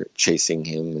who were chasing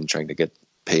him and trying to get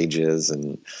pages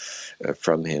and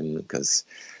from him because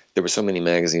there were so many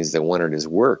magazines that wanted his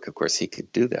work. Of course, he could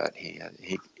do that.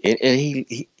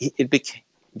 It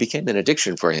became an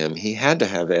addiction for him. He had to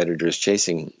have editors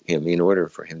chasing him in order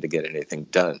for him to get anything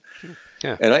done.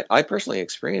 Yeah. And I personally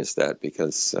experienced that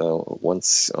because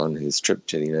once on his trip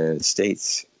to the United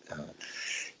States,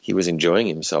 he was enjoying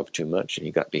himself too much and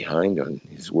he got behind on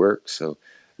his work. So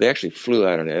they actually flew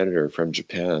out an editor from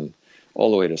Japan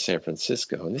all the way to San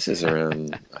Francisco. And this is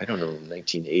around,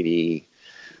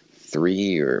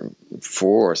 1983 or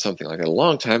 4 or something like that, a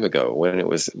long time ago, when it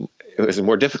was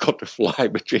more difficult to fly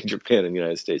between Japan and the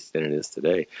United States than it is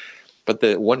today. But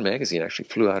the one magazine actually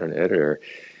flew out an editor,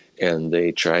 and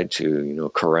they tried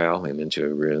to, corral him into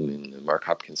a room in the Mark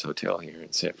Hopkins Hotel here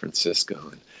in San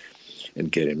Francisco and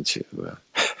get him to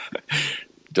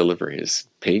deliver his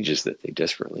pages that they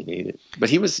desperately needed. But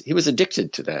he was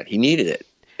addicted to that. He needed it.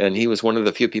 And he was one of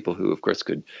the few people who, of course,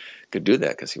 could do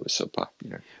that because he was so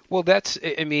popular. Well,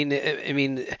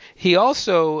 he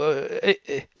also.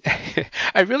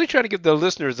 I really try to give the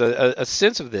listeners a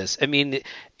sense of this.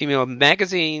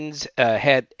 Magazines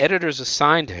had editors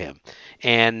assigned to him,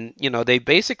 and they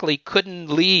basically couldn't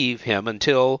leave him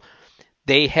until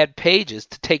they had pages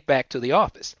to take back to the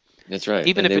office. That's right.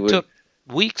 Even if it took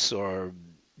weeks or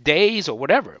days or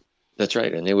whatever. That's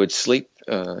right, and they would sleep,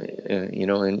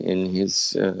 in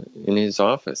his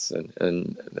office,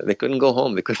 and they couldn't go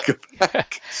home. They couldn't go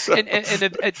back. So. And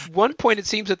at one point, it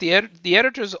seems that the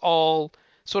editors all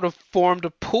sort of formed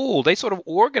a pool. They sort of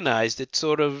organized it,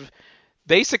 sort of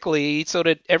basically, so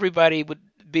that everybody would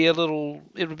be a little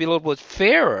bit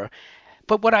fairer.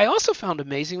 But what I also found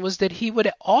amazing was that he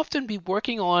would often be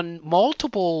working on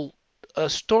multiple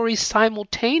stories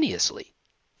simultaneously.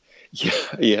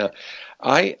 Yeah.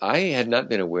 I had not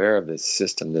been aware of this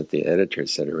system that the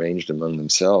editors had arranged among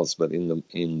themselves, but in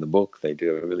the book they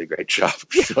do a really great job of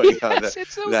showing how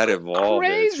that evolved.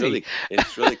 Crazy.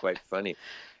 It's really quite funny.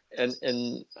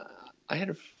 And I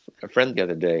had a friend the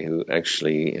other day who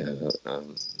actually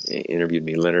interviewed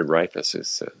me, Leonard Reifus,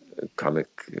 who's a comic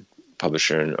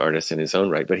publisher and artist in his own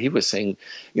right. But he was saying,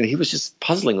 he was just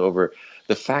puzzling over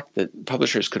the fact that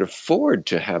publishers could afford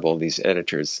to have all these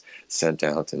editors sent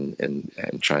out and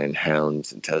try and hound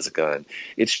Tezuka. And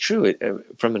it's true,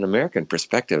 from an American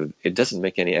perspective, it doesn't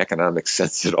make any economic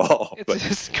sense at all. It's But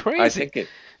just I crazy.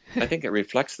 think it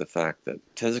reflects the fact that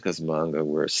Tezuka's manga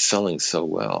were selling so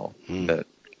well Mm. that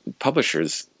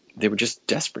publishers, they were just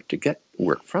desperate to get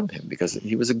work from him because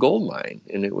he was a gold mine,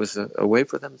 and it was a way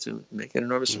for them to make an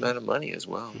enormous amount of money as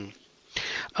well.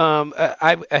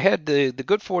 I had the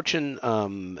good fortune,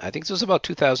 I think this was about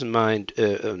 2009,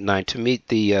 to meet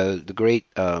the great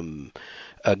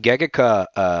Gagaka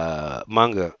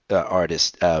manga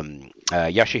artist,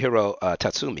 Yashihiro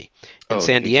Tatsumi in Oh,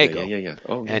 San yeah, yeah, Diego. yeah, yeah.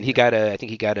 Oh, yeah, And he yeah. got I think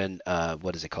he got an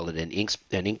what does it call it, an ink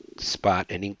spot,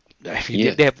 an ink.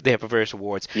 Yes, They have various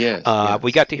awards. yes,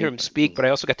 We yes. got to hear him speak, but I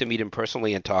also got to meet him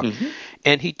personally and talk. Mm-hmm.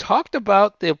 And he talked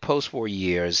about the post-war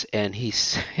years, and he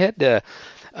said,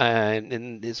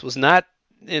 and this was not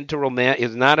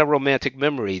it's not a romantic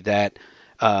memory that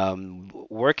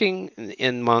working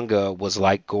in manga was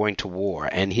like going to war.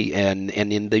 And and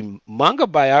in the manga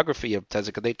biography of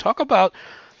Tezuka, they talk about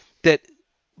that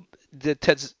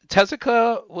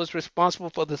Tezuka was responsible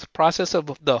for this process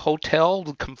of the hotel,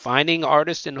 confining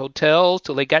artists in hotels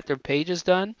till they got their pages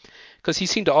done, because he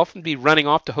seemed to often be running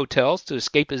off to hotels to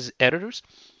escape his editors.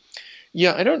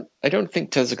 Yeah, I don't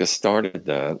think Tezuka started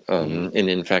that, Mm-hmm. and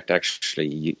in fact,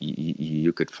 actually,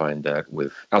 you could find that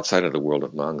with outside of the world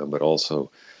of manga, but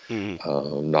also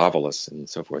Mm-hmm. novelists and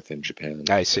so forth in Japan.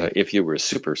 I see. If you were a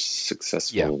super Yeah,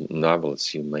 successful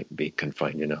novelist, you might be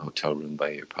confined in a hotel room by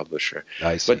your publisher.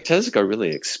 I But see. Tezuka really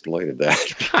exploited that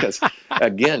because,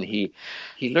 again, he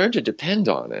learned to depend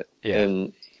on it, Yeah,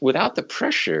 and without the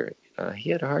pressure,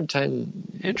 he had a hard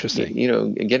time, interesting.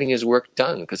 getting his work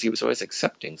done because he was always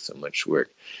accepting so much work.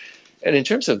 And in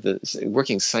terms of the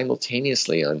working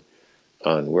simultaneously on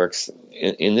works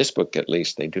in this book, at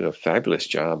least, they do a fabulous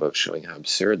job of showing how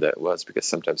absurd that was because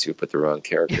sometimes you put the wrong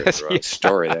character in Yes, the yeah. wrong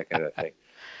story, that kind of thing.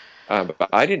 But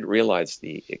I didn't realize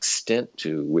the extent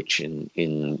to which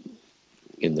in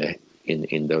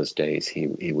those days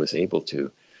he was able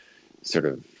to sort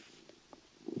of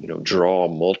draw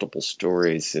multiple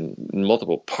stories and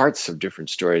multiple parts of different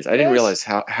stories. I didn't Yes. realize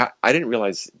how I didn't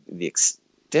realize the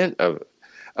extent of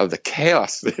the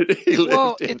chaos that he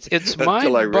Well, lived in it's until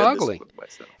I read this mind-boggling. book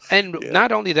myself. And Yeah,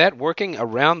 not only that, working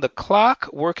around the clock,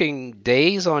 working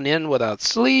days on end without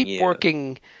sleep, yeah,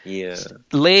 working, yeah,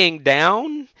 laying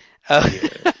down. Uh,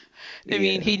 yeah, I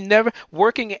mean, yeah, he never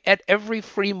working at every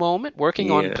free moment, working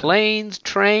on yeah. planes,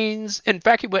 trains. In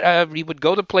fact, he would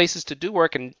go to places to do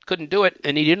work and couldn't do it,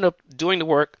 and he'd end up doing the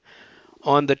work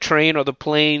on the train or the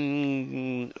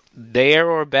plane there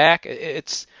or back.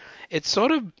 It's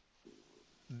sort of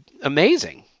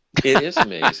amazing. It is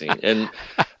amazing, and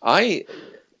I,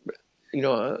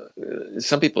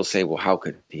 some people say, well, how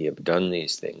could he have done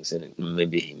these things? And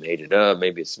maybe he made it up,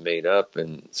 maybe it's made up,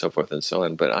 and so forth and so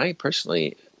on. But I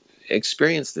personally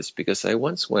experienced this because I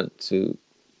once went to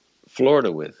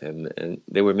Florida with him, and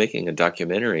they were making a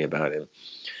documentary about him.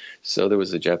 So there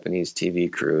was a Japanese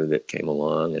TV crew that came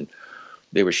along, and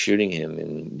they were shooting him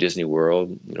in Disney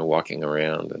World, walking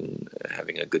around and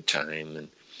having a good time. And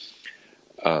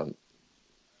um,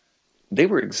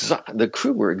 the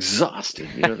crew were exhausted.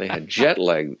 They had jet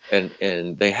lag,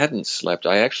 and they hadn't slept.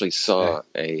 I actually Yeah, saw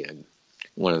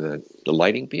one of the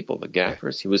lighting people, the yeah,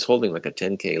 gaffers. He was holding like a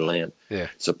 10K lamp, yeah.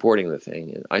 supporting the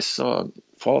thing, and I saw him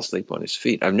fall asleep on his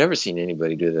feet. I've never seen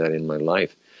anybody do that in my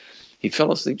life. He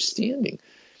fell asleep standing,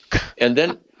 and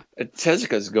then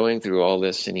Tezuka's going through all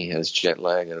this, and he has jet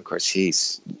lag, and of course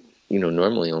he's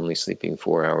normally only sleeping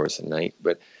 4 hours a night.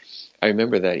 But I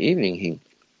remember that evening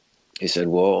he said,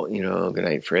 well, good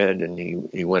night, Fred. And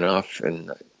he went off. And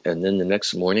then the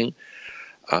next morning,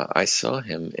 I saw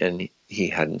him and he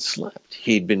hadn't slept.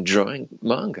 He'd been drawing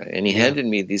manga and he Yeah. handed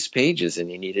me these pages and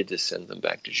he needed to send them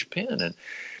back to Japan. And,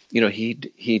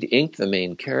 he'd inked the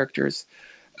main characters.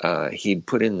 He'd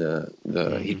put in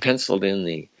Hmm. he'd penciled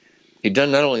in he'd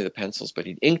done not only the pencils, but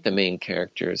he'd inked the main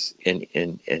characters and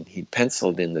he'd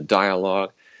penciled in the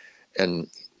dialogue. And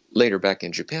later back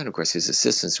in Japan, of course, his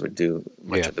assistants would do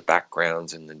much Yeah. of the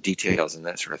backgrounds and the details and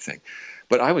that sort of thing.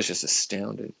 But I was just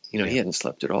astounded. Yeah. He hadn't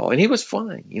slept at all, and he was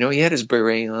fine. He had his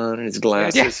beret on and his Yeah.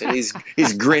 Yeah. glasses, and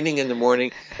he's grinning in the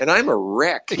morning, and I'm a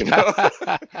wreck.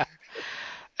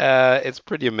 It's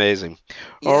pretty amazing.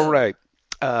 All Yeah. right.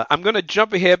 I'm going to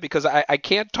jump ahead because I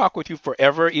can't talk with you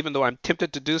forever, even though I'm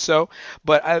tempted to do so.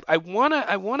 But I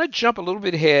wanna jump a little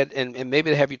bit ahead and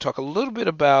maybe have you talk a little bit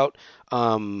about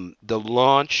the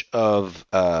launch of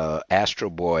Astro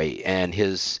Boy and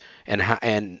his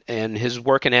and his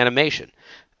work in animation.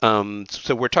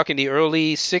 So we're talking the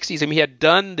early 60s. I mean, he had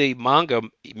done the manga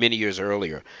many years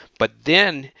earlier, but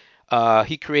then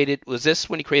he created, was this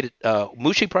when he created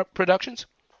Mushi Productions?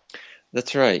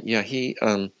 That's right. Yeah, he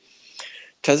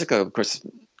Tezuka, of course,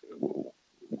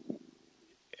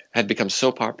 had become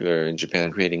so popular in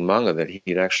Japan creating manga that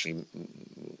he'd actually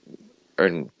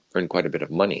earned quite a bit of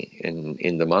money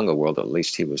in the manga world. At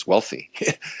least he was wealthy,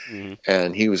 Hmm.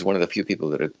 and he was one of the few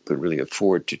people that could really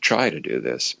afford to try to do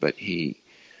this. But he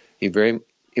very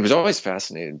he was always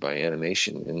fascinated by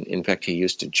animation, and in fact, he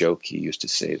used to joke. He used to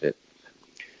say that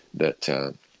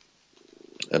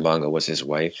the manga was his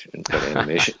wife, and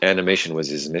that animation was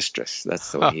his mistress.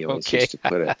 That's the way he always Okay. used to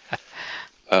put it.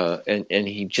 And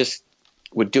he just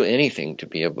would do anything to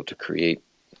be able to create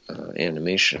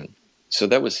animation. So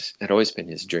that had always been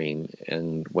his dream.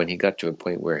 And when he got to a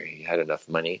point where he had enough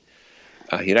money,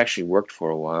 he'd actually worked for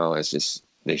a while, as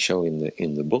they show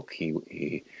in the book.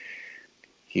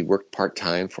 He worked part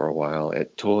time for a while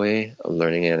at Toei,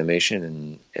 learning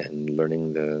animation and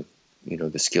learning the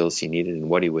skills he needed and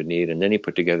what he would need. And then he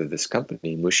put together this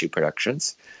company, Mushi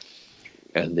Productions,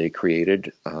 and they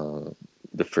created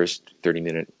the first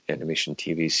 30-minute animation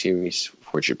TV series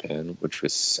for Japan, which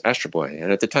was Astro Boy. And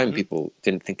at the time, Hmm. people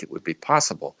didn't think it would be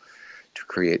possible to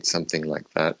create something like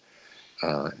that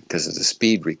because of the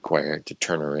speed required to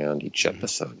turn around each Hmm.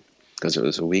 episode, because it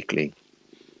was a weekly.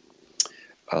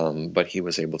 But he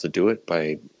was able to do it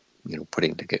by,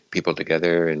 putting people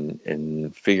together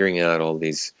and figuring out all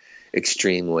these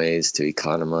extreme ways to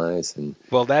economize and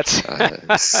Well, that's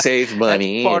save that's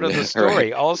money part and of the right,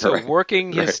 story. Also, right,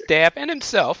 working his right. staff and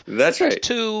himself That's right.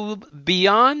 to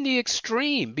beyond the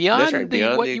extreme, That's right. beyond the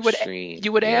Beyond what the extreme.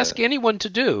 you would Yeah. ask anyone to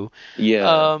do. Yeah.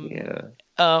 Um,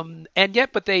 Yeah. and yet,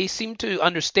 but they seem to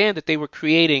understand that they were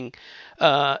creating,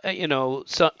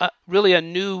 so really a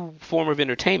new form of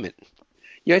entertainment.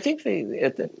 Yeah. I think they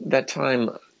at that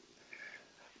time,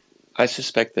 I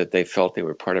suspect that they felt they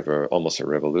were part of almost a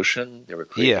revolution. They were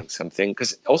Yeah. creating something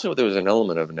because also there was an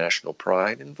element of national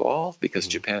pride involved because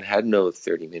Hmm. Japan had no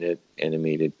 30-minute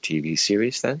animated TV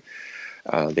series then.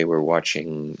 They were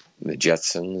watching the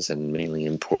Jetsons and mainly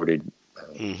imported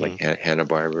Hmm. like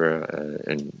Hanna-Barbera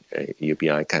and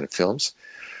UBI kind of films.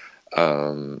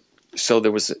 Um, so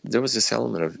there was this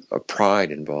element of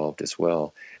pride involved as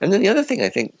well. And then the other thing I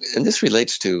think, and this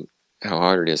relates to how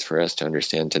hard it is for us to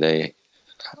understand today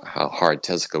how hard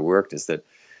Tezuka worked, is that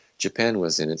Japan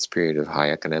was in its period of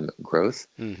high economic growth,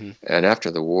 Hmm. and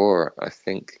after the war, I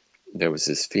think there was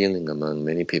this feeling among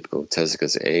many people of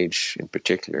Tezuka's age, in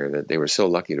particular, that they were so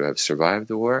lucky to have survived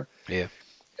the war, Yeah.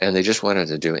 and they just wanted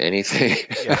to do anything,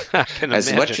 Yeah. I can as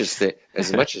imagine.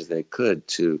 much as they could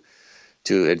to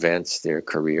advance their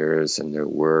careers and their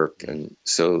work. And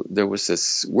so there was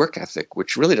this work ethic,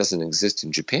 which really doesn't exist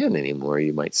in Japan anymore,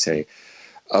 you might say,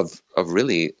 of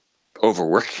really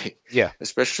overworking, Yeah.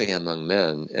 especially among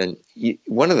men. And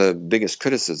one of the biggest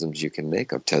criticisms you can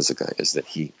make of Tezuka is that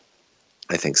he,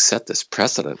 I think, set this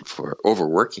precedent for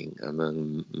overworking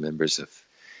among members of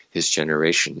his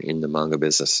generation in the manga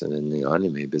business and in the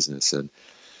anime business. And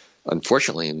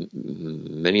unfortunately,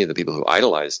 many of the people who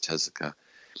idolized Tezuka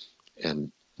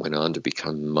and went on to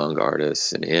become manga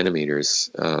artists and animators,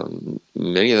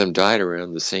 many of them died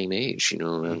around the same age,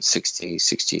 Mm. around 60,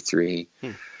 63.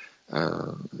 Hmm.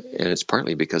 And it's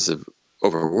partly because of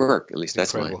overwork. At least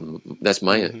that's my Incredible. that's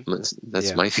my Hmm. that's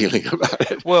Yeah. my feeling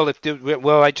about it. Well,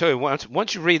 well, I tell you,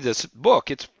 once you read this book,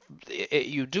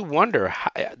 you do wonder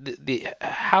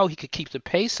how he could keep the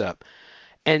pace up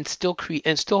and still create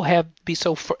and still have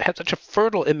such a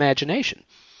fertile imagination.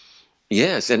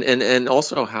 Yes, and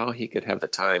also how he could have the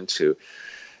time to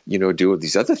do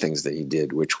these other things that he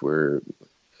did, which were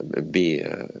be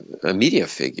a media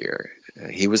figure.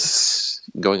 He was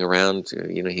going around.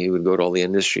 He would go to all the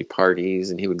industry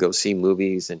parties, and he would go see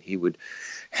movies, and he would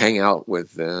hang out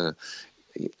with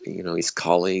his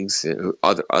colleagues,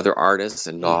 other artists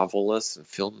and Mm. novelists and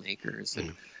filmmakers.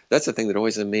 And Mm. that's the thing that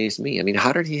always amazed me. I mean,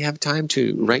 how did he have time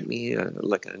to Mm. write me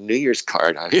like a New Year's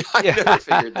card? I mean, I never Yeah.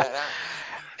 figured that out.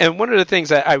 And one of the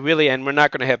things I really, and we're not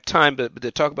going to have time but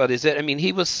to talk about, is that, I mean,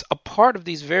 he was a part of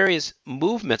these various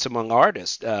movements among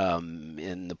artists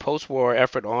in the post-war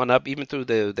effort on up, even through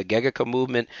the Gegeka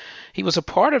movement. He was a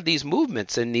part of these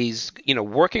movements and these,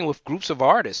 working with groups of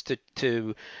artists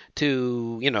to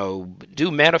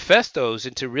do manifestos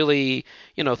and to really,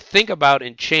 think about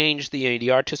and change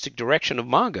the artistic direction of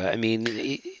manga. I mean,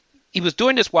 he was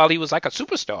doing this while he was like a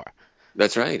superstar.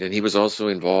 That's right. And he was also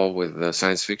involved with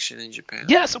science fiction in Japan.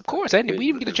 Yes, of course. And we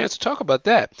even get a chance to talk about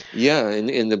that. Yeah,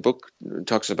 in the book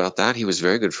talks about that. He was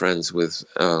very good friends with.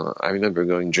 I remember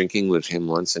going drinking with him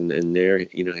once, and there,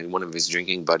 one of his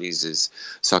drinking buddies is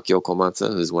Sakio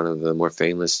Komatsu, who's one of the more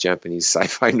famous Japanese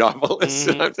sci-fi novelists.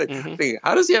 And I'm thinking,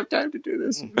 how does he have time to do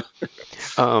this?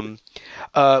 Um,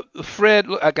 Fred,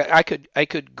 look, I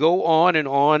could go on and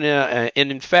on,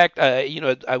 and in fact,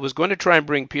 I was going to try and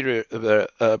bring Peter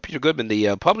Goodman,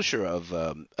 the publisher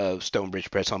of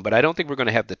Stonebridge Press, on, but I don't think we're going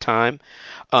to have the time.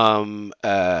 We're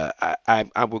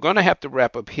going to have to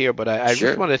wrap up here, but I really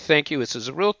Sure. want to thank you. It's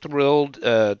a real thrill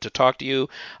to talk to you.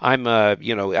 I'm,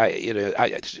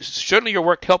 certainly your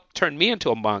work helped turn me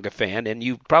into a manga fan, and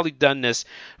you've probably done this,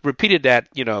 repeated that,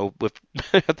 with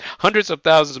hundreds of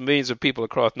thousands of millions of people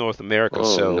across North America.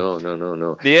 Oh So, no, no, no,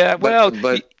 no. yeah, well,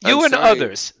 But I'm you and sorry.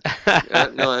 others.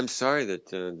 No, I'm sorry that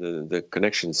the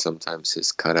connection sometimes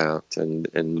is cut out,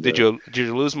 and Did you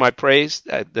lose my praise?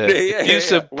 yeah, The yeah, yeah, yeah.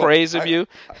 effusive Well, praise of you?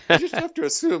 I just have to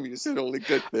assume you said only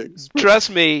good things, Trust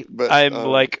me, but I'm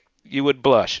like you would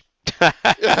blush.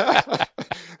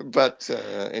 but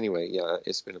anyway, yeah,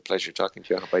 it's been a pleasure talking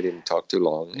to you. I hope I didn't talk too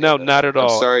long, No, and not at I'm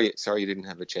all. sorry you didn't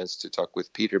have a chance to talk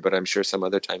with Peter, but I'm sure some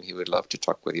other time he would love to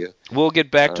talk with you. We'll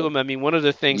get back to Um, him. I mean, one of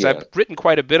the things yeah, I've written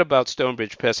quite a bit about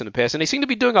Stonebridge Press in the past, and they seem to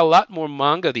be doing a lot more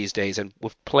manga these days, and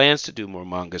with plans to do more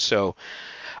manga. So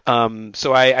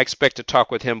I expect to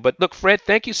talk with him. But look, Fred,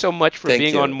 thank you so much for thank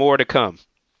being on you, More to Come.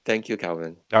 thank you,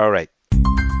 Calvin. All right.